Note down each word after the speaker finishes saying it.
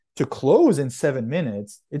to close in 7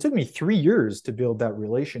 minutes. It took me 3 years to build that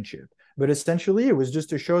relationship. But essentially, it was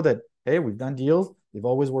just to show that, hey, we've done deals. They've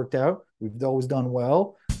always worked out. We've always done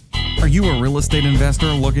well. Are you a real estate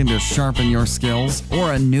investor looking to sharpen your skills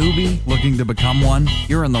or a newbie looking to become one?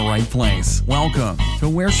 You're in the right place. Welcome to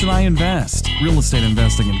Where Should I Invest? Real Estate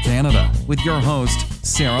Investing in Canada with your host,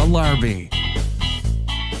 Sarah Larbi.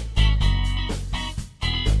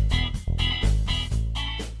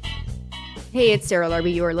 Hey, it's Sarah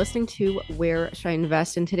Larbi. You are listening to Where Should I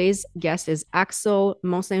Invest? And today's guest is Axel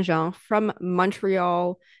Mont-Saint-Jean from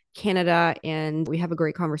Montreal, Canada. And we have a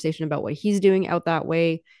great conversation about what he's doing out that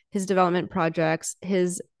way, his development projects,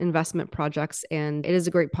 his investment projects. And it is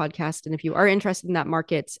a great podcast. And if you are interested in that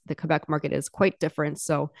market, the Quebec market is quite different.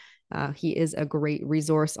 So he is a great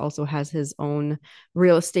resource, also has his own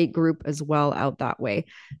real estate group as well out that way.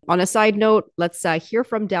 On a side note, let's hear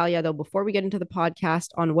from Dalia, though, before we get into the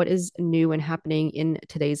podcast on what is new and happening in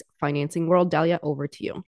today's financing world. Dalia, over to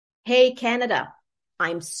you. Hey, Canada.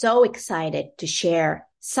 I'm so excited to share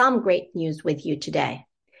some great news with you today.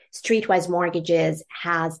 Streetwise Mortgages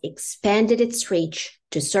has expanded its reach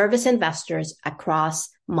to service investors across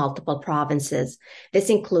multiple provinces. This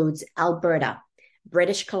includes Alberta,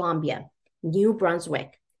 British Columbia, New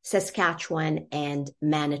Brunswick, Saskatchewan, and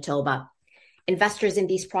Manitoba. Investors in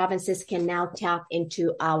these provinces can now tap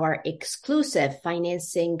into our exclusive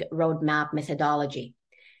financing roadmap methodology.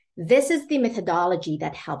 This is the methodology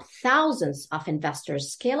that helped thousands of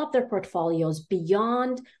investors scale up their portfolios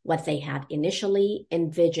beyond what they had initially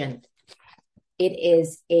envisioned. It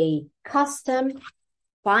is a custom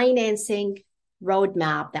financing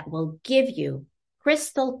roadmap that will give you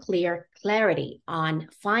crystal clear clarity on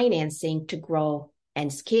financing to grow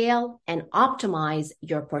and scale and optimize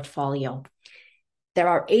your portfolio. There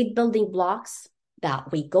are 8 building blocks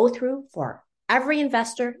that we go through for every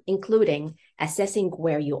investor, including assessing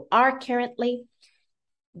where you are currently,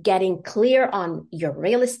 getting clear on your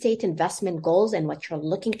real estate investment goals and what you're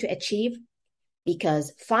looking to achieve,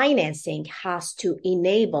 because financing has to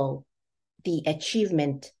enable the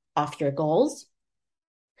achievement of your goals.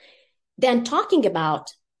 Then talking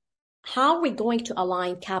about how we're going to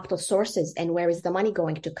align capital sources and where is the money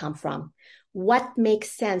going to come from? What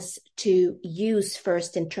makes sense to use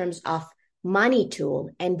first in terms of money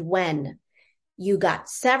tool and when? You got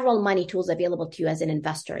several money tools available to you as an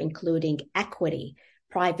investor, including equity,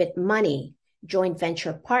 private money, joint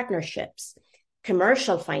venture partnerships,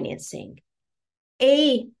 commercial financing,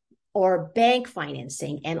 or bank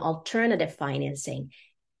financing and alternative financing,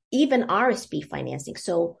 even RSP financing.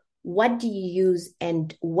 So what do you use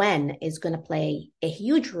and when is going to play a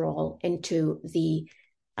huge role into the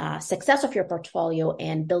success of your portfolio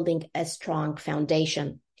and building a strong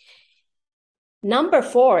foundation. Number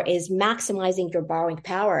 4 is maximizing your borrowing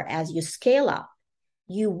power as you scale up.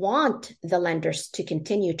 You want the lenders to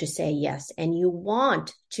continue to say yes, and you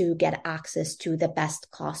want to get access to the best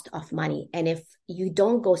cost of money. And if you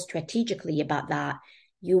don't go strategically about that,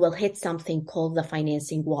 you will hit something called the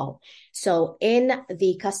financing wall. So in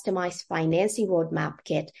the customized financing roadmap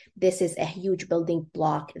kit, this is a huge building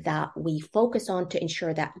block that we focus on to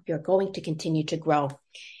ensure that you're going to continue to grow.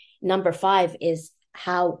 Number 5 is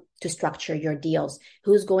how to structure your deals.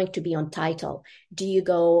 Who's going to be on title? Do you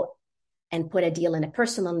go and put a deal in a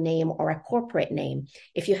personal name or a corporate name?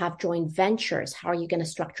 If you have joint ventures, how are you going to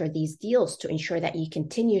structure these deals to ensure that you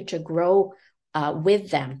continue to grow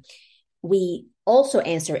with them? We also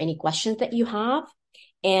answer any questions that you have,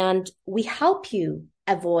 and we help you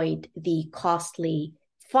avoid the costly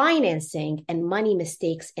financing and money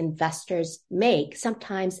mistakes investors make,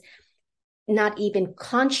 sometimes not even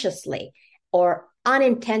consciously or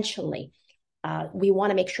unintentionally. We want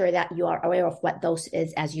to make sure that you are aware of what those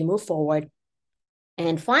is as you move forward.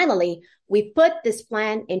 And finally, we put this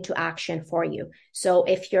plan into action for you. So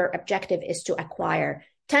if your objective is to acquire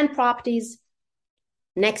 10 properties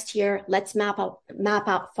next year, let's map out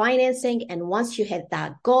financing. And once you hit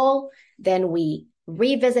that goal, then we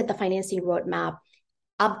revisit the financing roadmap,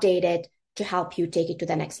 update it to help you take it to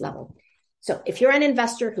the next level. So if you're an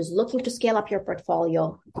investor who's looking to scale up your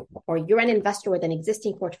portfolio, or you're an investor with an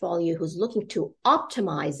existing portfolio who's looking to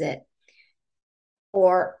optimize it,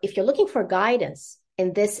 or if you're looking for guidance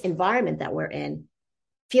in this environment that we're in,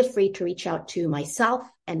 feel free to reach out to myself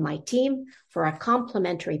and my team for a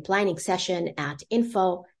complimentary planning session at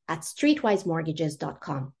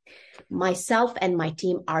info@streetwisemortgages.com. Myself and my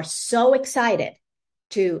team are so excited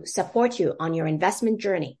to support you on your investment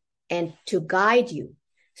journey and to guide you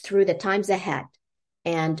through the times ahead.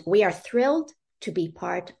 And we are thrilled to be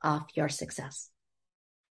part of your success.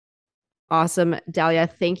 Awesome, Dalia.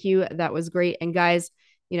 Thank you. That was great. And guys,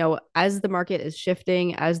 as the market is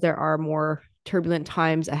shifting, as there are more turbulent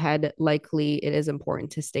times ahead, likely it is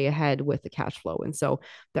important to stay ahead with the cash flow. And so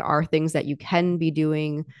there are things that you can be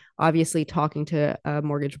doing, obviously talking to a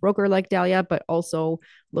mortgage broker like Dahlia, but also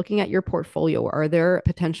looking at your portfolio. Are there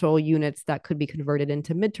potential units that could be converted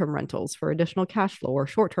into midterm rentals for additional cash flow, or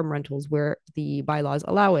short-term rentals where the bylaws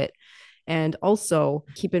allow it? And also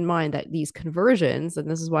keep in mind that these conversions, and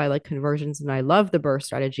this is why I like conversions and I love the BRRRR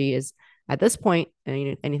strategy, is at this point,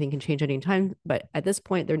 and anything can change anytime, but at this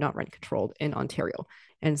point, they're not rent controlled in Ontario.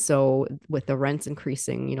 And so with the rents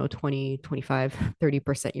increasing, 20, 25,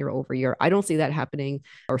 30% year over year, I don't see that happening,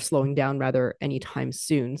 or slowing down rather, anytime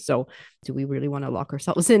soon. So do we really want to lock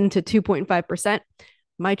ourselves into 2.5%?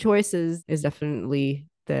 My choice is definitely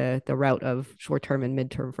the route of short term and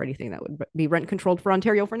midterm for anything that would be rent controlled for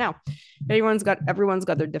Ontario for now. Everyone's got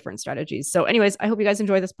their different strategies. So anyways, I hope you guys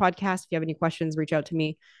enjoy this podcast. If you have any questions, reach out to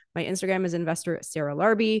me. My Instagram is investor Sarah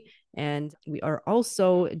Larbi, and we are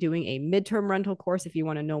also doing a midterm rental course. If you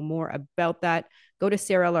want to know more about that, go to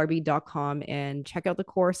sarahlarbi.com and check out the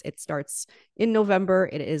course. It starts in November.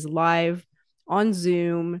 It is live on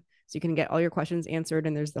Zoom, so you can get all your questions answered,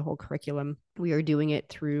 and there's the whole curriculum. We are doing it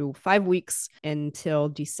through 5 weeks until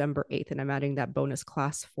December 8th, and I'm adding that bonus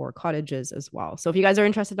class for cottages as well. So if you guys are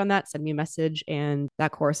interested on that, send me a message, and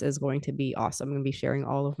that course is going to be awesome. I'm going to be sharing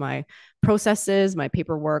all of my processes, my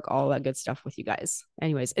paperwork, all that good stuff with you guys.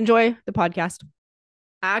 Anyways, enjoy the podcast.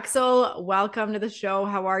 Axel, welcome to the show.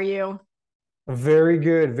 How are you? Very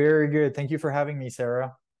good. Very good. Thank you for having me,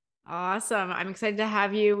 Sarah. Awesome. I'm excited to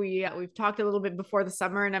have you. We've talked a little bit before the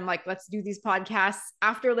summer, and I'm like, let's do these podcasts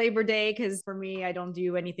after Labor Day, because for me, I don't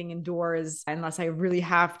do anything indoors unless I really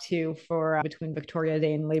have to for between Victoria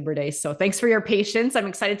Day and Labor Day. So thanks for your patience. I'm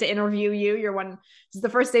excited to interview you. This is the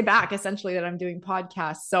first day back essentially that I'm doing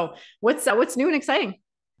podcasts. So what's new and exciting?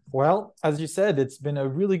 Well, as you said, it's been a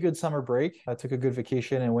really good summer break. I took a good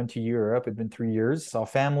vacation and went to Europe. It'd been 3 years, saw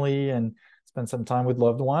family and spent some time with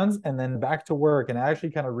loved ones, and then back to work. And I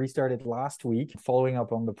actually kind of restarted last week, following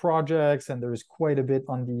up on the projects, and there's quite a bit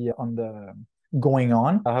on the going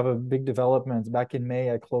on. I have a big development. Back in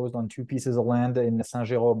May, I closed on 2 pieces of land in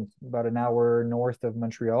Saint-Jérôme, about an hour north of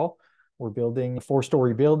Montreal. We're building a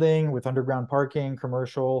 4-story building with underground parking,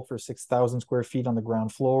 commercial for 6,000 square feet on the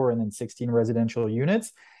ground floor, and then 16 residential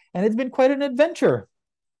units. And it's been quite an adventure,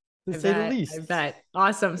 to say the least. I bet.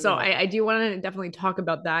 Awesome. So I do want to definitely talk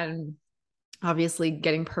about that. And obviously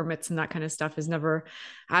getting permits and that kind of stuff is never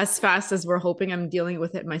as fast as we're hoping. I'm dealing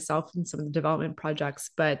with it myself in some of the development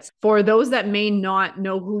projects. But for those that may not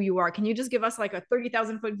know who you are, can you just give us like a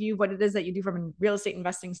 30,000 foot view of what it is that you do from a real estate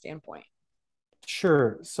investing standpoint?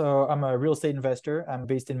 Sure. So I'm a real estate investor. I'm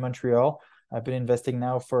based in Montreal. I've been investing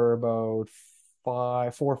now for about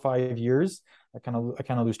 4 or 5 years. I kind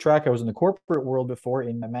of lose track. I was in the corporate world before,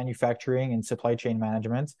 in manufacturing and supply chain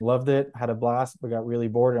management. Loved it, had a blast, but got really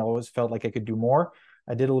bored, and I always felt like I could do more.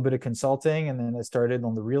 I did a little bit of consulting, and then I started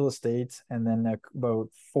on the real estate. And then about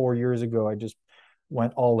 4 years ago, I just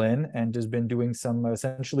went all in and just been doing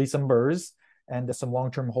essentially some BRRRRs and some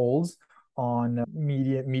long-term holds on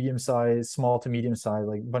medium size, small to medium size,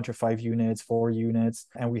 like a bunch of 5 units, 4 units.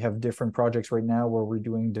 And we have different projects right now where we're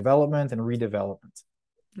doing development and redevelopment.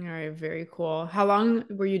 All right, very cool. How long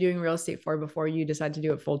were you doing real estate for before you decided to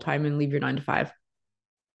do it full time and leave your 9 to 5?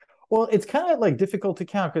 Well, it's kind of like difficult to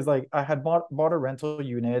count, because like I had bought a rental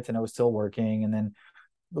unit and I was still working, and then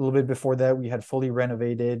a little bit before that we had fully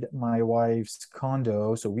renovated my wife's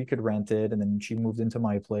condo so we could rent it, and then she moved into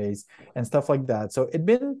my place and stuff like that. So it'd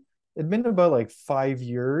been about like 5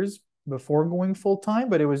 years before going full time,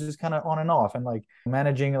 but it was just kind of on and off. And like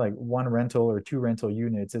managing like 1 rental or 2 rental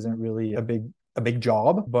units isn't really a big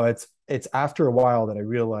job. But it's after a while that I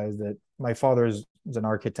realized that my father's an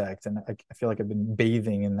architect, and I feel like I've been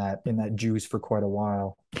bathing in that juice for quite a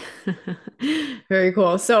while. Very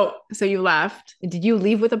cool. So you left. Did you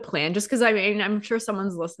leave with a plan? Just because I'm sure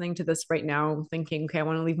someone's listening to this right now thinking, okay, I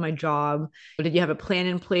want to leave my job. But did you have a plan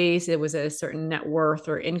in place? It was a certain net worth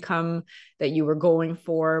or income that you were going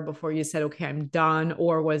for before you said, okay, I'm done?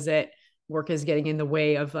 Or was it work is getting in the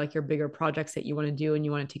way of like your bigger projects that you want to do and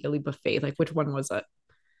you want to take a leap of faith? Like, which one was it?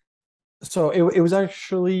 So it was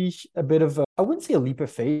actually a bit of I wouldn't say a leap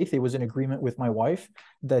of faith. It was an agreement with my wife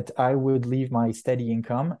that I would leave my steady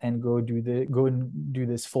income and go and do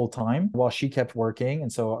this full time while she kept working.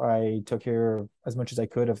 And so I took care of as much as I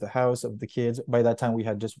could of the house, of the kids. By that time we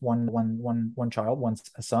had just one child,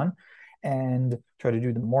 a son, and try to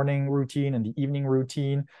do the morning routine and the evening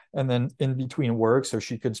routine, and then in between work, so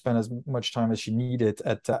she could spend as much time as she needed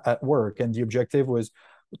at work. And the objective was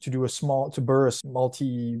to burr a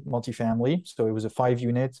multi-family. So it was a 5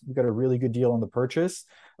 unit. We got a really good deal on the purchase,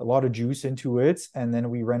 a lot of juice into it, and then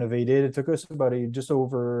we renovated. It took us just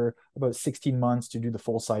over about 16 months to do the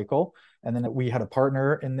full cycle, and then we had a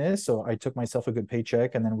partner in this, so I took myself a good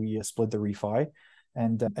paycheck, and then we split the refi,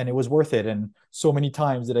 and it was worth it. And so many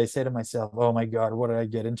times did I say to myself, oh my God, what did I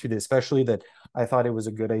get into this? Especially that I thought it was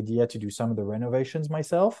a good idea to do some of the renovations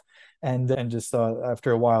myself, and just thought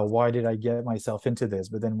after a while, why did I get myself into this?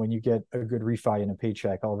 But then when you get a good refi and a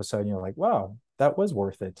paycheck, all of a sudden you're like, wow, that was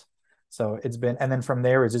worth it. So it's been, and then from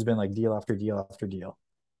there, it's just been like deal after deal after deal.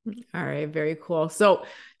 All right, very cool. So,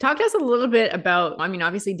 talk to us a little bit about, I mean,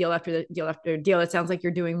 obviously, deal after deal after deal. It sounds like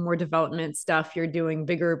you're doing more development stuff, you're doing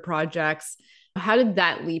bigger projects. How did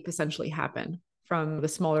that leap essentially happen from the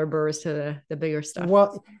smaller burrs to the bigger stuff?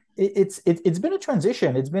 Well, it's been a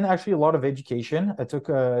transition. It's been actually a lot of education. I took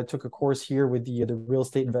a course here with the Real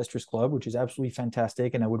Estate Investors Club, which is absolutely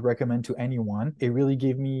fantastic, and I would recommend to anyone. It really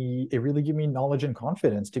gave me knowledge and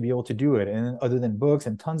confidence to be able to do it. And other than books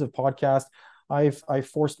and tons of podcasts, I've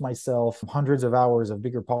forced myself hundreds of hours of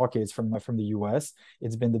Bigger Pockets from the US.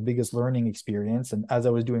 It's been the biggest learning experience. And as I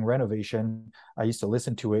was doing renovation, I used to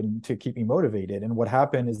listen to it and to keep me motivated. And what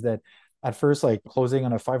happened is that at first, like closing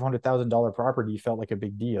on a $500,000 property felt like a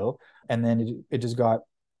big deal. And then it just got,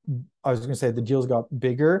 I was going to say the deals got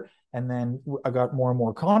bigger, and then I got more and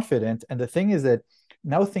more confident. And the thing is that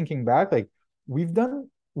now thinking back, like we've done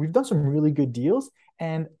some really good deals,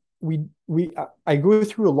 and I go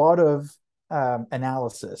through a lot of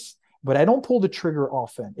analysis, but I don't pull the trigger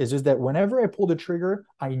often. It's just that whenever I pull the trigger,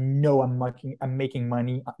 I know I'm making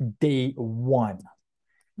money day one.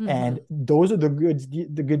 Mm-hmm. And those are the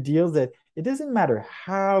good deals that it doesn't matter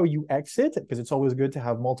how you exit, because it's always good to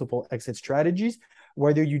have multiple exit strategies,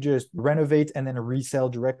 whether you just renovate and then resell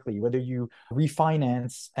directly, whether you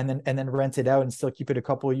refinance and then rent it out and still keep it a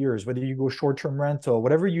couple of years, whether you go short-term rental,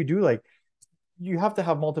 whatever you do, like you have to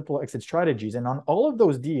have multiple exit strategies. And on all of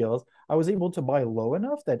those deals, I was able to buy low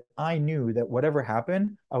enough that I knew that whatever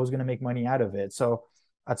happened, I was going to make money out of it. So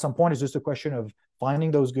at some point, it's just a question of finding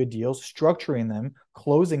those good deals, structuring them,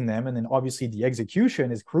 closing them, and then obviously the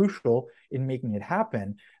execution is crucial in making it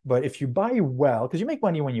happen. But if you buy well, because you make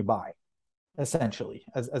money when you buy, essentially,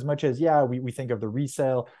 as much as, yeah, we think of the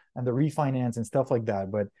resale and the refinance and stuff like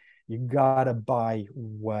that, but you gotta buy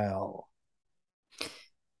well.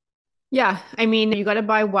 Yeah, I mean, you got to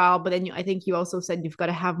buy well, but then I think you also said you've got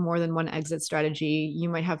to have more than one exit strategy. You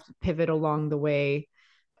might have to pivot along the way.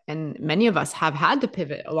 And many of us have had to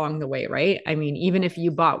pivot along the way, right? I mean, even if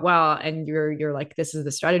you bought well and you're like, this is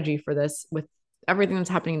the strategy for this, with everything that's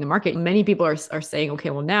happening in the market, many people are saying, okay,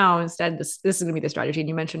 well now instead this is going to be the strategy. And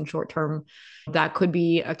you mentioned short term, that could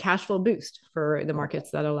be a cash flow boost for the markets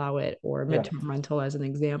that allow it, or midterm rental as an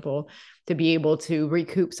example, to be able to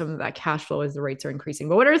recoup some of that cash flow as the rates are increasing.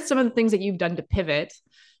 But what are some of the things that you've done to pivot?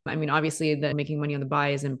 I mean, obviously the making money on the buy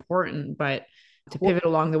is important, but to pivot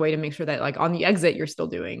along the way to make sure that like on the exit, you're still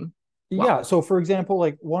doing well. Yeah. So for example,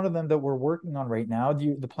 like one of them that we're working on right now,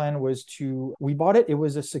 the plan was we bought it. It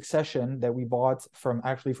was a succession that we bought from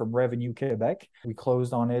Revenue Quebec. We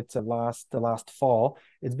closed on it the last fall.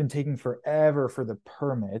 It's been taking forever for the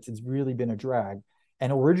permits. It's really been a drag.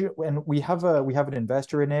 And we have an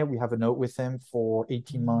investor in it. We have a note with him for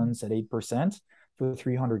 18 months at 8% for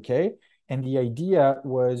 $300K. And the idea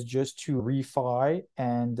was just to refi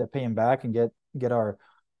and pay him back and get our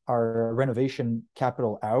renovation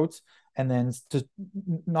capital out, and then to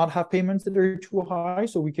not have payments that are too high,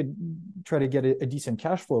 so we could try to get a decent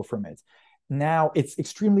cash flow from it. Now it's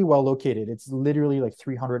extremely well located. It's literally like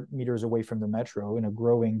 300 meters away from the metro in a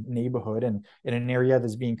growing neighborhood and in an area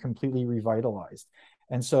that's being completely revitalized.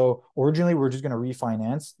 And so originally we're just going to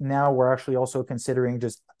refinance. Now we're actually also considering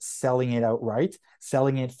just selling it outright,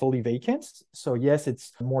 selling it fully vacant. So yes,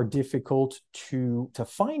 it's more difficult to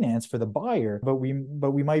finance for the buyer, but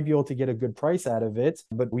we might be able to get a good price out of it.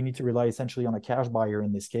 But we need to rely essentially on a cash buyer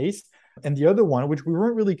in this case. And the other one, which we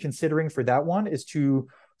weren't really considering for that one, is to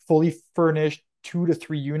fully furnish 2 to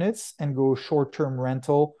 3 units and go short-term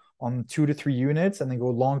rental on 2 to 3 units and then go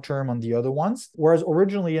long-term on the other ones. Whereas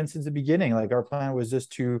originally and since the beginning, like our plan was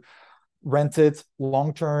just to rent it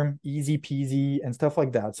long-term, easy peasy and stuff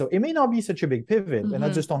like that. So it may not be such a big pivot, and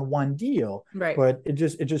that's just on one deal, right? But it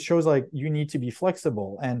just shows like you need to be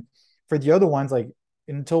flexible. And for the other ones, like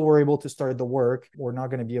until we're able to start the work, we're not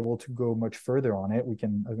going to be able to go much further on it. I was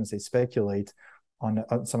going to say speculate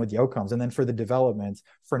on some of the outcomes. And then for the development,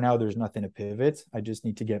 for now, there's nothing to pivot. I just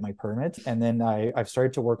need to get my permit. And then I've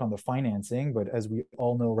started to work on the financing. But as we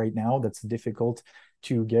all know right now, that's difficult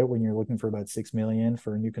to get when you're looking for about 6 million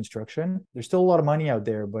for new construction. There's still a lot of money out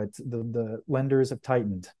there, but the lenders have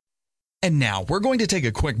tightened. And now we're going to take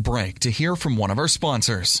a quick break to hear from one of our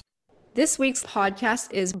sponsors. This week's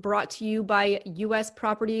podcast is brought to you by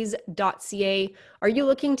usproperties.ca. Are you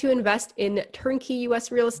looking to invest in turnkey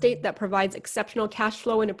US real estate that provides exceptional cash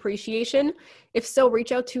flow and appreciation? If so,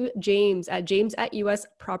 reach out to James at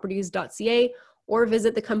usproperties.ca or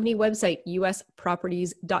visit the company website,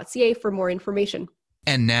 usproperties.ca, for more information.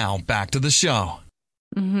 And now back to the show.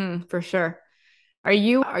 For sure. Are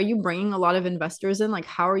you bringing a lot of investors in? Like,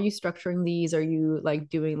 how are you structuring these? Are you like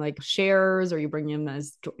doing like shares? Are you bringing them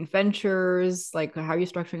as joint ventures? Like, how are you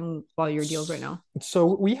structuring all your deals right now? So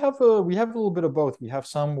we have a little bit of both. We have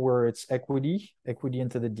some where it's equity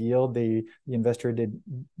into the deal. The investor did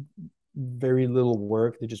very little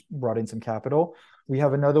work. They just brought in some capital. We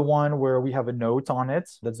have another one where we have a note on it.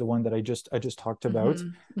 That's the one that I just talked about.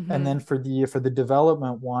 And then for the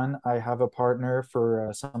development one, I have a partner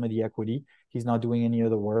for some of the equity. He's not doing any of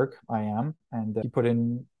the work. I am, and he put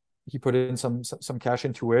in some cash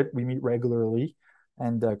into it. We meet regularly,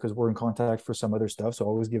 and because we're in contact for some other stuff, so I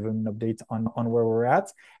always give him an update on where we're at.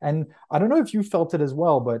 And I don't know if you felt it as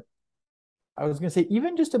well, but I was going to say,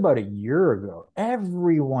 even just about a year ago,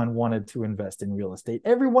 everyone wanted to invest in real estate,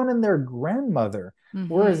 everyone and their grandmother.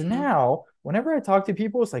 Whereas now, whenever I talk to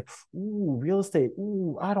people, it's like, ooh, real estate.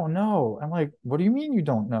 Ooh, I don't know. I'm like, what do you mean you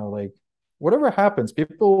don't know? Like, whatever happens,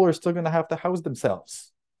 people are still going to have to house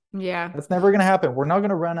themselves. Yeah. That's never going to happen. We're not going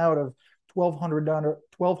to run out of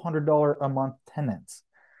 $1,200 a month tenants.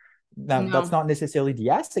 Now, that's not necessarily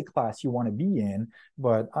the asset class you want to be in,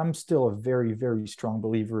 but I'm still a very, very strong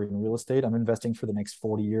believer in real estate. I'm investing for the next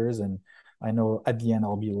 40 years, and I know at the end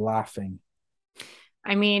I'll be laughing.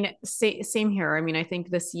 I mean, same here. I mean, I think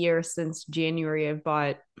this year, since January, I've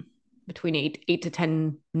bought between eight to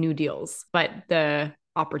 10 new deals, but the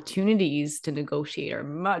opportunities to negotiate are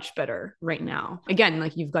much better right now. Again,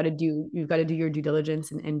 like you've got to do your due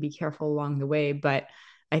diligence and be careful along the way, but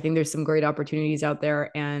I think there's some great opportunities out there.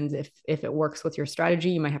 And if it works with your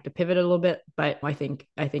strategy, you might have to pivot a little bit, but I think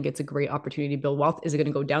it's a great opportunity to build wealth. Is it going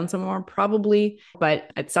to go down some more? Probably. But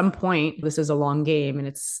at some point, this is a long game and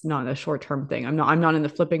it's not a short-term thing. I'm not in the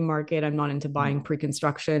flipping market. I'm not into buying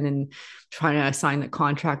pre-construction and trying to sign the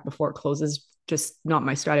contract before it closes. Just not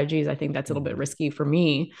my strategies. I think that's a little bit risky for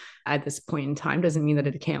me at this point in time. Doesn't mean that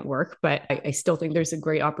it can't work, but I still think there's a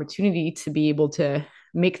great opportunity to be able to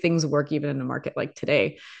make things work even in a market like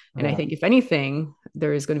today. And I think if anything,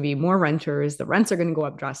 there is going to be more renters. The rents are going to go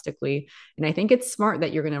up drastically. And I think it's smart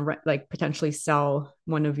that you're going to like potentially sell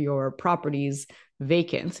one of your properties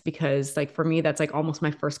vacant, because like for me, that's like almost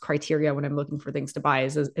my first criteria when I'm looking for things to buy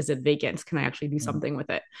is it vacant? Can I actually do something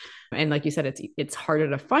with it? And like you said, it's harder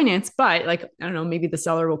to finance, but like, I don't know, maybe the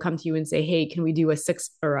seller will come to you and say, hey, can we do a 6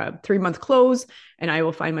 or a 3 month close? And I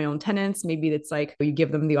will find my own tenants. Maybe it's like you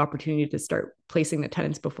give them the opportunity to start placing the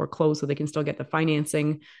tenants before close so they can still get the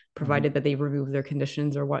financing, provided that they remove their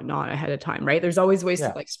conditions or whatnot ahead of time, right? There's always ways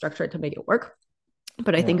to like structure it to make it work.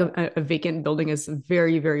 But I think a vacant building is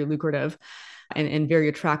very, very lucrative and very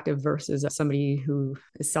attractive versus somebody who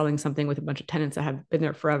is selling something with a bunch of tenants that have been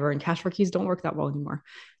there forever, and cash for keys don't work that well anymore.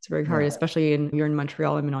 It's very hard, especially you're in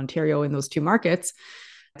Montreal, I'm in Ontario, in those two markets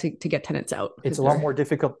to get tenants out. It's a lot more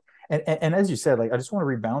difficult. And as you said, like, I just want to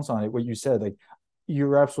rebounce on it. What you said, like,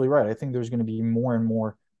 you're absolutely right. I think there's going to be more and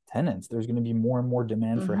more tenants. There's going to be more and more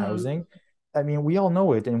demand for housing. I mean, we all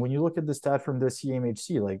know it. And when you look at the stat from the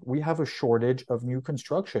CMHC, like, we have a shortage of new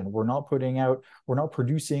construction. We're not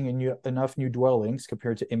producing enough new dwellings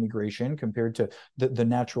compared to immigration, compared to the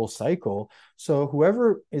natural cycle. So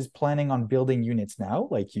whoever is planning on building units now,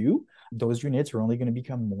 like you, those units are only going to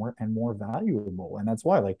become more and more valuable. And that's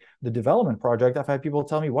why, like, the development project, I've had people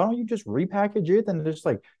tell me, why don't you just repackage it and just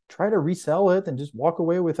like try to resell it and just walk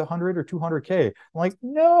away with 100 or 200K. I'm like,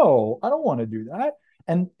 no, I don't want to do that.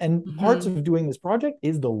 And parts of doing this project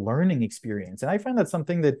is the learning experience. And I find that's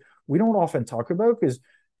something that we don't often talk about, because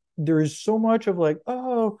there is so much of like,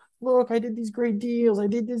 oh, look, I did these great deals. I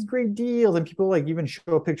did this great deals. And people like even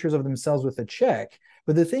show pictures of themselves with a check.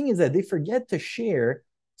 But the thing is that they forget to share,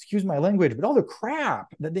 excuse my language, but all the crap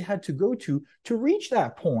that they had to go to reach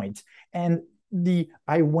that point. And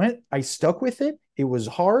I stuck with it. It was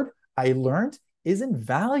hard. I learned isn't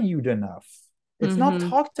valued enough. It's not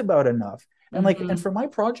talked about enough. And like, and for my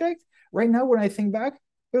project right now, when I think back,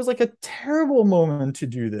 it was like a terrible moment to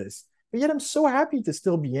do this, but yet I'm so happy to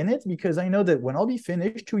still be in it, because I know that when I'll be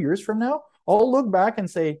finished 2 years from now, I'll look back and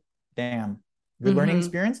say, damn, Good learning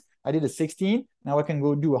experience. I did a 16. Now I can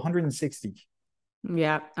go do 160.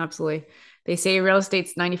 Yeah, absolutely. They say real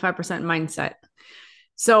estate's 95% mindset.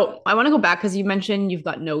 So I want to go back because you mentioned you've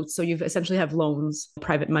got notes. So you've essentially have loans,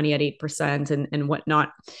 private money at 8% and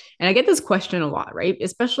whatnot. And I get this question a lot, right?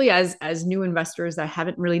 Especially as new investors that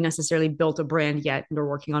haven't really necessarily built a brand yet. And they're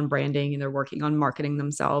working on branding and they're working on marketing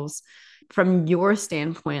themselves. From your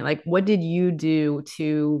standpoint, like what did you do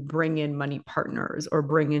to bring in money partners or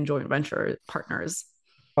bring in joint venture partners?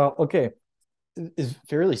 Okay. It's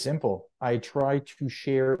fairly simple. I try to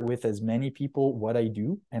share with as many people what I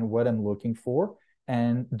do and what I'm looking for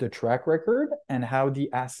and the track record and how the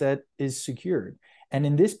asset is secured. And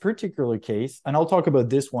in this particular case, and I'll talk about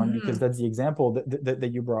this one because that's the example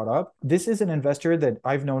that you brought up. This is an investor that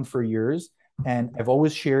I've known for years, and I've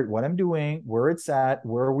always shared what I'm doing, where it's at,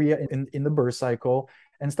 where are we in the burst cycle,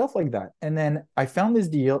 and stuff like that. And then I found this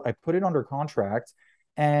deal, I put it under contract,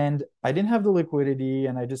 and I didn't have the liquidity.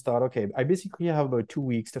 And I just thought, okay, I basically have about 2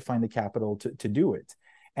 weeks to find the capital to do it.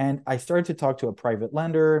 And I started to talk to a private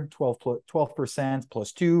lender, 12%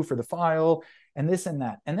 plus 2 for the file, and this and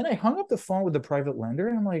that. And then I hung up the phone with the private lender,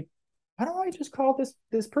 and I'm like, why don't I just call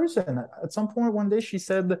this person? At some point one day she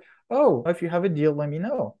said, oh, if you have a deal, let me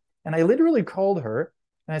know. And I literally called her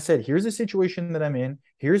and I said, here's the situation that I'm in.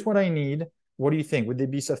 Here's what I need. What do you think? Would there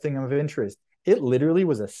be something of interest? It literally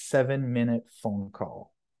was a 7-minute phone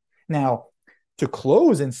call. Now, to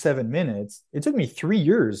close in 7 minutes, it took me 3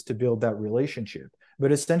 years to build that relationship.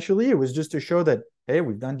 But essentially, it was just to show that, hey,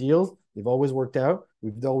 we've done deals. They've always worked out.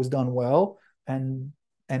 We've always done well. And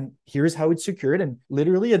here's how it's secured. And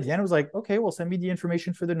literally at the end, it was like, okay, well, send me the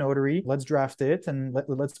information for the notary. Let's draft it and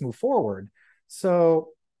let's move forward. So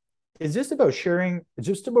it's just about sharing. It's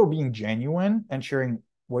just about being genuine and sharing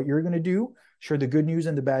what you're going to do. Share the good news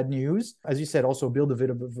and the bad news. As you said, also build a bit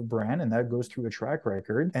of a brand, and that goes through a track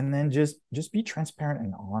record. And then just be transparent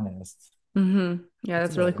and honest. Yeah,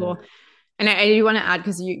 that's really cool. And I do want to add,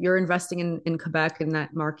 because you're investing in Quebec in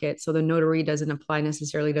that market. So the notary doesn't apply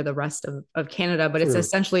necessarily to the rest of Canada, but it's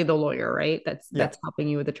essentially the lawyer, right? That's helping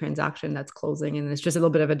you with the transaction that's closing. And it's just a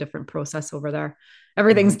little bit of a different process over there.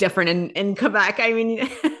 Everything's different in Quebec. I mean,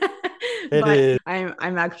 but is.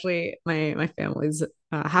 I'm actually, my family's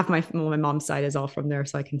half my mom's side is all from there.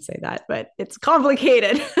 So I can say that, but it's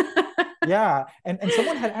complicated. Yeah. And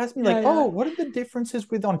someone had asked me like, oh, what are the differences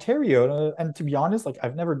with Ontario? And to be honest, like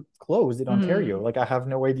I've never closed in Ontario. Like I have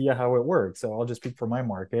no idea how it works. So I'll just speak for my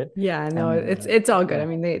market. Yeah, no, it's all good. I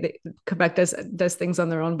mean, they Quebec does things on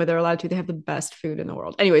their own, but they're allowed to. They have the best food in the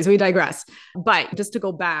world. Anyways, we digress. But just to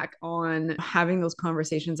go back on having those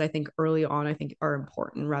conversations, I think early on, I think are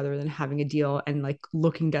important rather than having a deal and like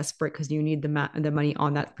looking desperate because you need the money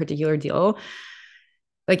on that particular deal.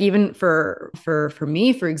 Like even for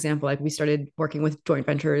me, for example, like we started working with joint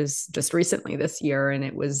ventures just recently this year, and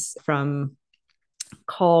it was from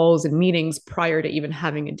calls and meetings prior to even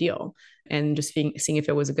having a deal, and just seeing if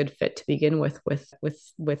it was a good fit to begin with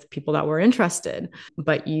people that were interested.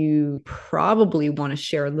 But you probably want to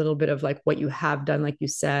share a little bit of like what you have done, like you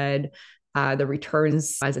said, the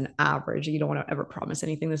returns as an average. You don't want to ever promise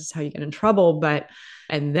anything. This is how you get in trouble.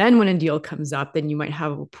 And then when a deal comes up, then you might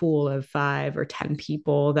have a pool of 5 or 10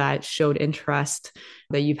 people that showed interest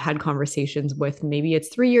that you've had conversations with. Maybe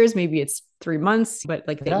it's 3 years, maybe it's 3 months, but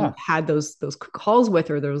like that you've had those calls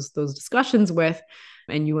with, or those discussions with,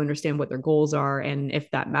 and you understand what their goals are. And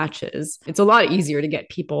if that matches, it's a lot easier to get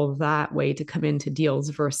people that way to come into deals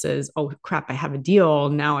versus, oh crap, I have a deal.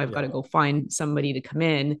 Now I've got to go find somebody to come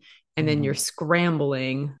in. And then you're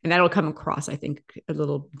scrambling, and that'll come across, I think, a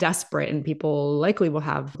little desperate, and people likely will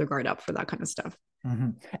have their guard up for that kind of stuff.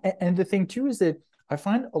 And the thing too is that I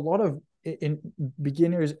find a lot of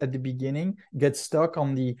beginners at the beginning get stuck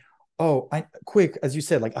on the, quick, as you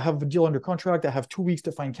said, like I have a deal under contract, I have 2 weeks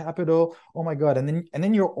to find capital. Oh my God. And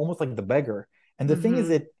then you're almost like the beggar. And the thing is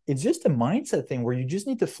that it's just a mindset thing where you just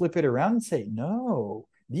need to flip it around and say, no,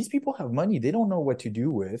 these people have money. They don't know what to do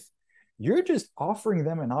with. You're just offering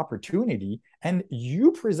them an opportunity, and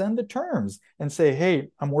you present the terms and say, hey,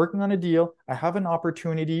 I'm working on a deal. I have an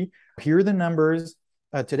opportunity. Here are the numbers.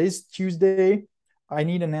 Today's Tuesday. I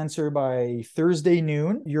need an answer by Thursday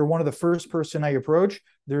noon. You're one of the first person I approach.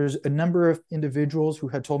 There's a number of individuals who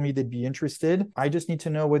had told me they'd be interested. I just need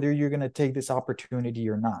to know whether you're going to take this opportunity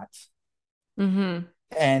or not.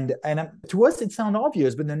 And to us, it sounds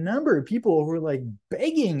obvious, but the number of people who are like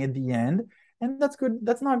begging at the end, and that's good.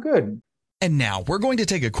 That's not good. And now we're going to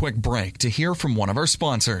take a quick break to hear from one of our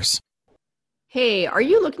sponsors. Hey, are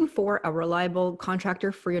you looking for a reliable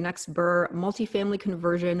contractor for your next BRRRR multifamily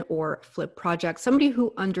conversion or flip project? Somebody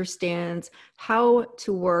who understands how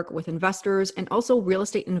to work with investors and also real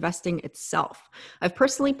estate investing itself. I've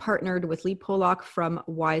personally partnered with Lee Pollock from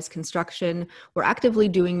Wise Construction. We're actively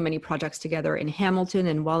doing many projects together in Hamilton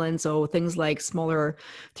and Welland. So things like smaller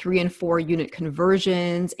 3 and 4 unit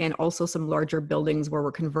conversions and also some larger buildings where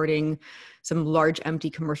we're converting some large empty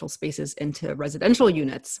commercial spaces into residential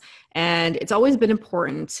units. And it's always been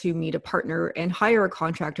important to meet a partner and hire a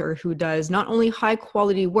contractor who does not only high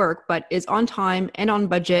quality work, but is on time and on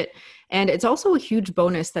budget. And it's also a huge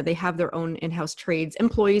bonus that they have their own in-house trades,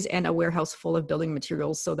 employees, and a warehouse full of building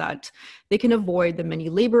materials so that they can avoid the many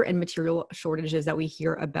labor and material shortages that we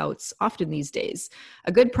hear about often these days.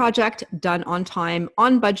 A good project done on time,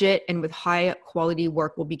 on budget, and with high quality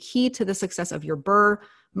work will be key to the success of your BRRRR,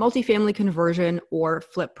 multifamily conversion, or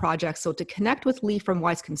flip project. So to connect with Lee from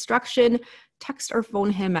Wise Construction, text or phone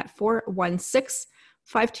him at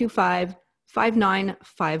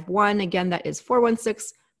 416-525-5951. Again, that is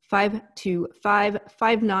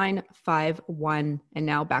 416-525-5951. And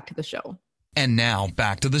now back to the show.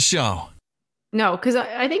 No, because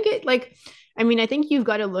I think I think you've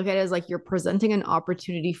got to look at it as like you're presenting an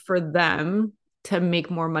opportunity for them to make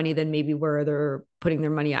more money than maybe where they're putting their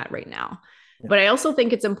money at right now. But I also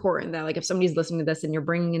think it's important that like if somebody's listening to this and you're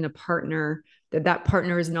bringing in a partner, that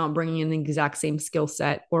partner is not bringing in the exact same skill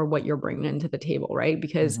set or what you're bringing into the table, right?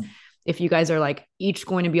 Because if you guys are like each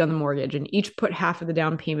going to be on the mortgage and each put half of the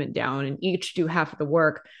down payment down and each do half of the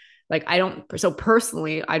work,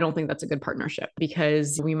 personally, I don't think that's a good partnership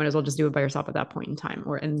because we might as well just do it by yourself at that point in time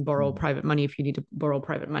and borrow private money if you need to borrow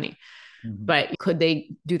private money. But could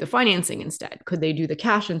they do the financing instead? Could they do the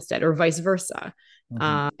cash instead or vice versa?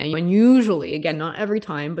 And usually, again, not every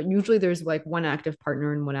time, but usually there's like one active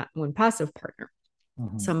partner and one passive partner.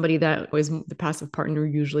 Somebody that was the passive partner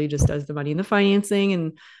usually just does the money and the financing,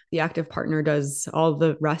 and the active partner does all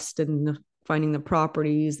the rest and finding the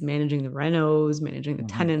properties, managing the renos, managing the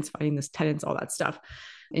tenants, finding the tenants, all that stuff.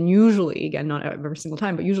 And usually, again, not every single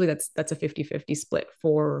time, but usually that's a 50-50 split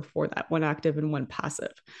for that one active and one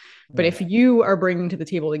passive. But if you are bringing to the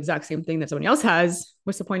table the exact same thing that somebody else has,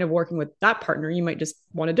 what's the point of working with that partner? You might just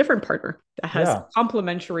want a different partner that has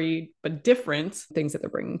complementary but different things that they're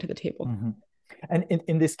bringing to the table. And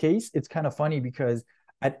in this case, it's kind of funny because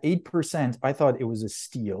at 8%, I thought it was a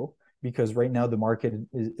steal because right now the market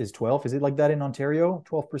is 12. Is it like that in Ontario?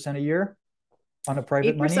 12% a year? On a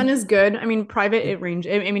private 8% money? is good. I mean, private, it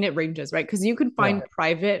ranges, right? Because you can find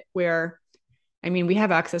private where, we have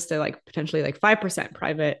access to like potentially like 5%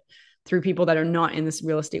 private through people that are not in this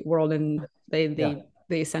real estate world. And they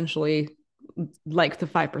essentially like the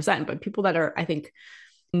 5%, but people that are, I think,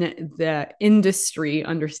 in the industry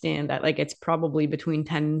understand that like it's probably between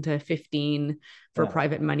 10 to 15 for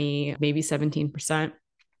private money, maybe 17%.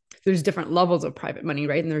 There's different levels of private money,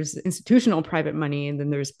 right? And there's institutional private money, and then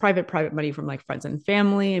there's private money from like friends and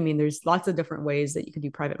family. There's lots of different ways that you can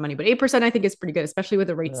do privent money, but 8% I think is pretty good, especially with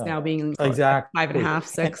the rates now being exactly 5.5,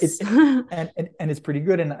 6. And it's pretty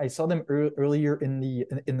good. And I saw them earlier in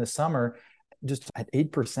the summer, just at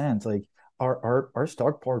 8%. Like our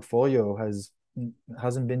stock portfolio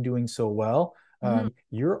hasn't been doing so well.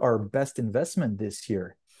 You're our best investment this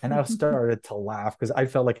year. And I started to laugh because I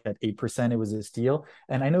felt like at 8% it was a steal.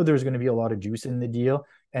 And I know there's going to be a lot of juice in the deal.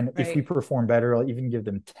 And if we perform better, I'll even give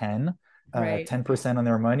them 10% on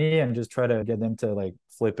their money and just try to get them to like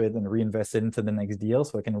flip it and reinvest it into the next deal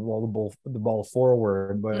so I can roll the ball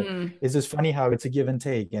forward. But it's just funny how it's a give and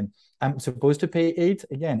take. And I'm supposed to pay 8.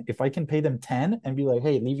 Again, if I can pay them 10 and be like,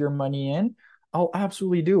 hey, leave your money in, I'll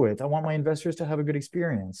absolutely do it. I want my investors to have a good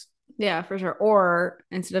experience. Yeah, for sure. Or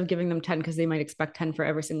instead of giving them 10, because they might expect 10 for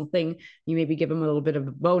every single thing, you maybe give them a little bit of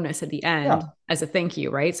a bonus at the end as a thank you,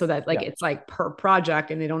 right? So that like it's like per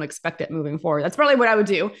project and they don't expect it moving forward. That's probably what I would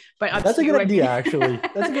do. But that's a good idea, actually.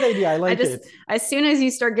 That's a good idea. I like it. As soon as you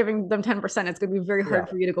start giving them 10%, it's going to be very hard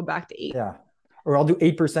for you to go back to 8. Yeah. Or I'll do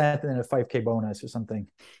 8% and then a 5K bonus or something.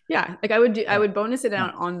 Yeah. Like I would bonus it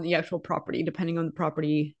out on the actual property, depending on the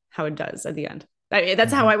property, how it does at the end.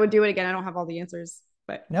 That's how I would do it. Again, I don't have all the answers,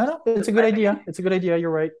 but no, it's a good idea. It's a good idea. You're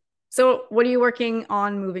right. So what are you working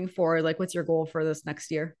on moving forward? Like what's your goal for this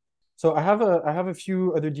next year? So I have a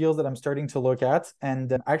few other deals that I'm starting to look at.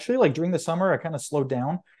 And actually like during the summer, I kind of slowed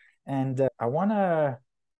down and I'm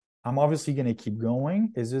obviously going to keep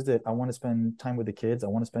going. It's just that I want to spend time with the kids. I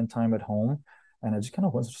want to spend time at home. And I just kind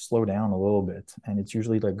of want to slow down a little bit. And it's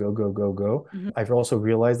usually like go, go, go, go. I've also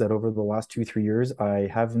realized that over the last 2-3 years, I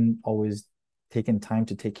haven't always taken time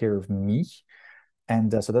to take care of me.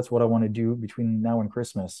 And so that's what I want to do between now and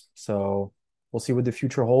Christmas. So we'll see what the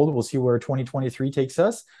future holds. We'll see where 2023 takes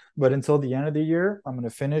us. But until the end of the year, I'm going to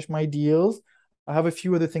finish my deals. I have a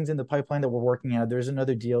few other things in the pipeline that we're working at. There's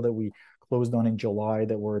another deal that we closed on in July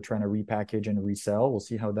that we're trying to repackage and resell. We'll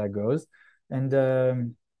see how that goes. And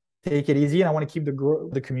take it easy. And I want to keep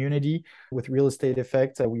the community with Real Estate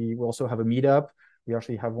Effect. We also have a meetup. We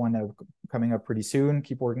actually have one coming up pretty soon.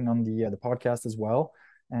 Keep working on the podcast as well.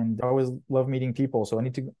 And I always love meeting people. So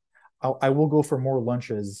I will go for more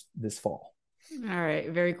lunches this fall. All right.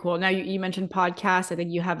 Very cool. Now you mentioned podcasts. I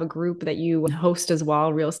think you have a group that you host as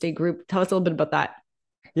well, Real Estate Group. Tell us a little bit about that.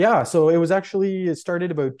 Yeah. So it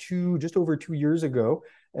started about just over 2 years ago.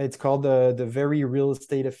 It's called the Very Real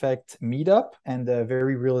Estate Effect Meetup and the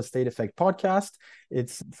Very Real Estate Effect Podcast.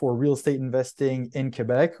 It's for real estate investing in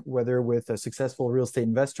Quebec, whether with successful real estate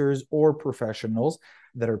investors or professionals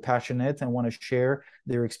that are passionate and want to share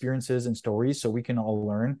their experiences and stories so we can all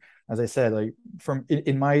learn. As I said, like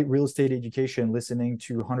in my real estate education, listening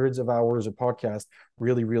to hundreds of hours of podcast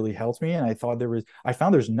really, really helped me. And I found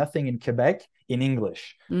there's nothing in Quebec in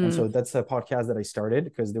English. And so that's a podcast that I started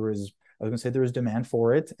because there was demand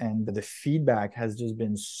for it, and the feedback has just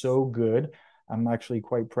been so good. I'm actually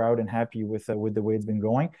quite proud and happy with the way it's been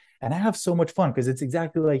going. And I have so much fun because it's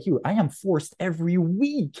exactly like you. I am forced every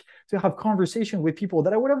week to have conversation with people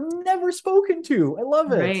that I would have never spoken to. I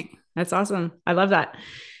love it. Right. That's awesome. I love that.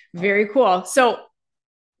 Very cool. So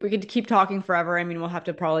we could keep talking forever. I mean, we'll have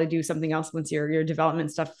to probably do something else once your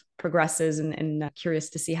development stuff progresses, and curious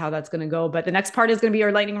to see how that's going to go. But the next part is going to be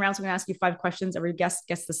our lightning round. So I'm going to ask you 5 questions. Every guest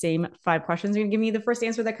gets the same 5 questions. You're going to give me the first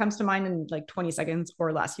answer that comes to mind in like 20 seconds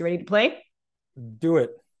or less. You ready to play? Do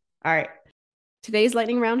it. All right. Today's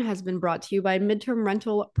lightning round has been brought to you by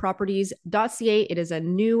midtermrentalproperties.ca. It is a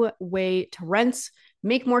new way to rent,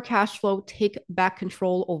 make more cash flow, take back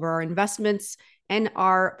control over our investments and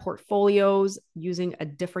our portfolios using a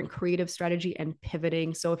different creative strategy and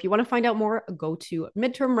pivoting. So if you want to find out more, go to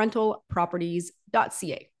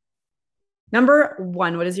midtermrentalproperties.ca. Number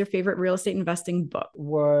 1, what is your favorite real estate investing book?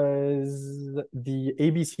 Was the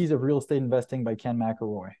ABCs of Real Estate Investing by Ken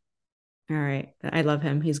McElroy. All right. I love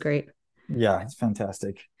him. He's great. Yeah, it's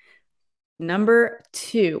fantastic. Number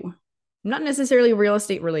 2, not necessarily real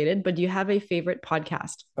estate related, but do you have a favorite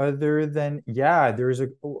podcast? Other than, there's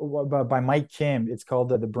by Mike Kim. It's called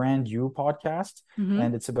the Brand You podcast,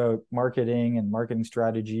 and it's about marketing and marketing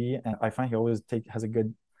strategy. And I find he always has a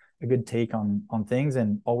good take on things,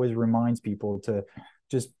 and always reminds people to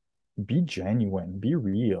just be genuine, be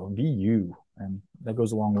real, be you, and that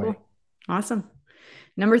goes a long way. Awesome.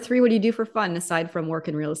 Number 3, what do you do for fun aside from work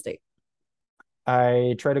in real estate?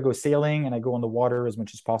 I try to go sailing, and I go on the water as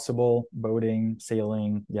much as possible, boating,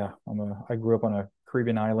 sailing. Yeah, I grew up on a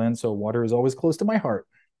Caribbean island, so water is always close to my heart.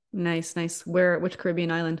 Nice. Which Caribbean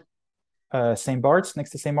island? St. Bart's, next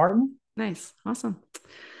to St. Martin. Nice. Awesome.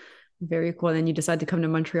 Very cool. Then you decide to come to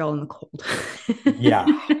Montreal in the cold. Yeah.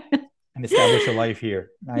 And establish a life here.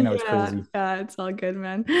 I know it's crazy. Yeah, it's all good,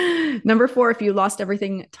 man. Number 4, if you lost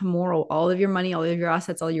everything tomorrow, all of your money, all of your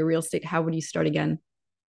assets, all your real estate, how would you start again?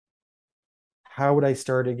 How would I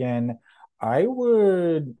start again? I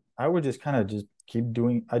would just kind of just keep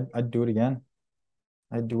doing. I'd do it again.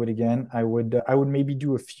 I'd do it again. I would maybe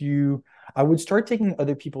do I would start taking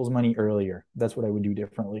other people's money earlier. That's what I would do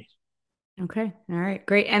differently. Okay. All right.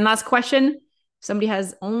 Great. And last question. Somebody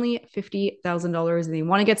has only $50,000 and they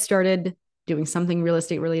want to get started doing something real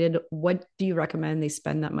estate related. What do you recommend they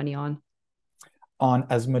spend that money on? On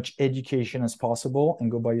as much education as possible, and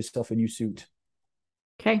go buy yourself a new suit.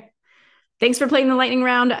 Okay. Thanks for playing the lightning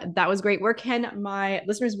round. That was great. Where can my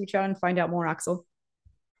listeners reach out and find out more, Axel?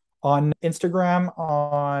 On Instagram,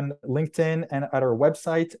 on LinkedIn, and at our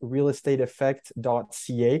website,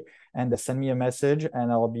 realestateeffect.ca. And send me a message,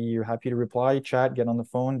 and I'll be happy to reply, chat, get on the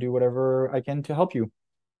phone, do whatever I can to help you.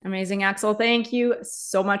 Amazing, Axel. Thank you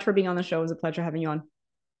so much for being on the show. It was a pleasure having you on.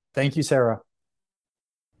 Thank you, Sarah.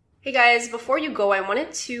 Hey guys, before you go, I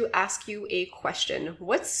wanted to ask you a question.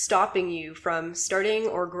 What's stopping you from starting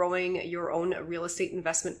or growing your own real estate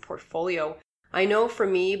investment portfolio? I know for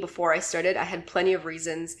me, before I started, I had plenty of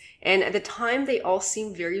reasons, and at the time they all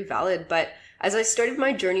seemed very valid, but as I started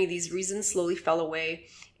my journey, these reasons slowly fell away,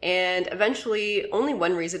 and eventually only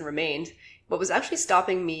one reason remained. What was actually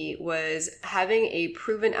stopping me was having a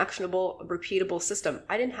proven, actionable, repeatable system.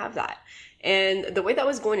 I didn't have that. And the way that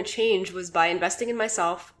was going to change was by investing in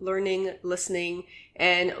myself, learning, listening,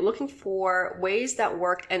 and looking for ways that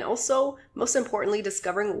worked, and also, most importantly,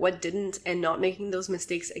 discovering what didn't and not making those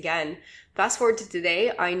mistakes again. Fast forward to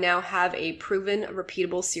today, I now have a proven,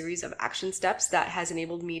 repeatable series of action steps that has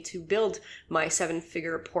enabled me to build my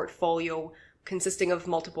 7-figure portfolio consisting of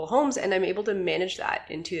multiple homes, and I'm able to manage that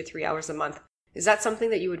in 2 to 3 hours a month. Is that something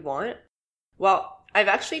that you would want? Well, I've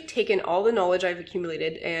actually taken all the knowledge I've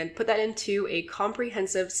accumulated and put that into a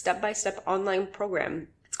comprehensive step-by-step online program.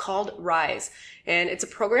 It's called Rise, and it's a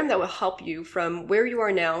program that will help you from where you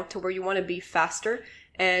are now to where you want to be faster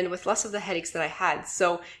and with less of the headaches that I had.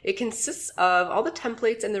 So it consists of all the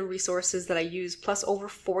templates and the resources that I use, plus over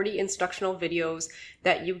 40 instructional videos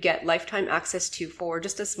that you get lifetime access to for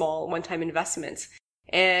just a small one-time investment.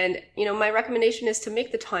 And, my recommendation is to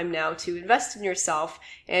make the time now to invest in yourself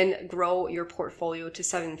and grow your portfolio to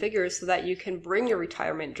 7 figures so that you can bring your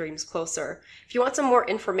retirement dreams closer. If you want some more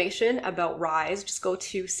information about Rise, just go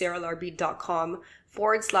to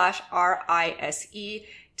sarahlarby.com/RISE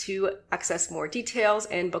to access more details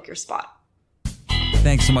and book your spot.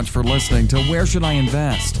 Thanks so much for listening to Where Should I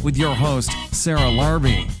Invest with your host, Sarah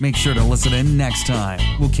Larby. Make sure to listen in next time.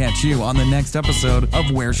 We'll catch you on the next episode of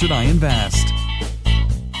Where Should I Invest?